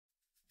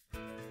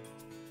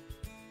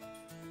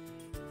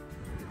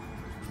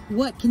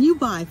What can you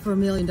buy for $1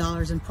 million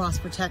in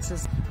Prosper,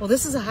 Texas? Well,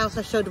 this is a house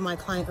I showed to my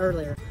client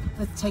earlier.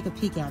 Let's take a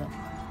peek at it.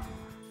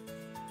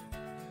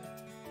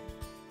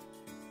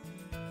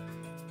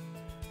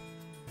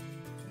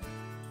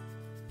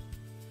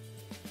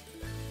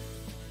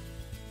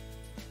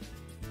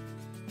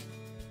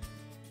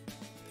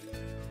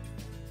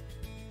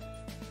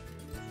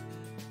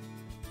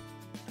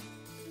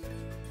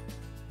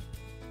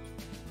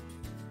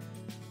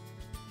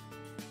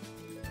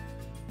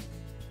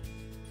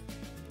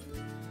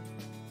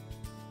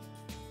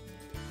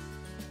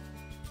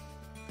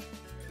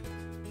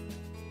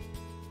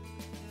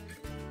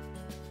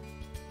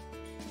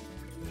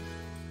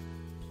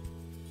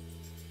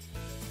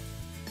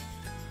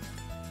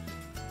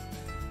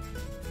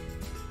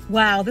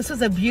 Wow, this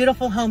was a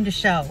beautiful home to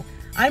show.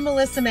 I'm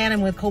Melissa Mann,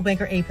 I'm with Coldwell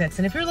Banker Apex,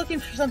 and if you're looking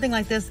for something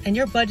like this and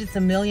your budget's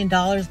 $1 million,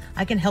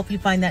 I can help you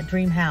find that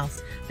dream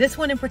house. This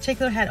one in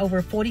particular had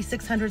over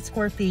 4,600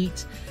 square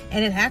feet,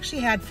 and it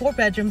actually had 4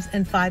 bedrooms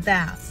and 5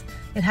 baths.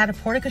 It had a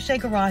porte-cochere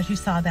garage, you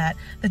saw that,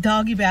 the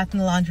doggy bath in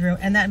the laundry room,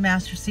 and that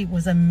master suite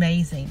was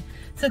amazing.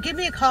 So give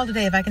me a call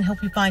today if I can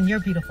help you find your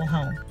beautiful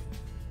home.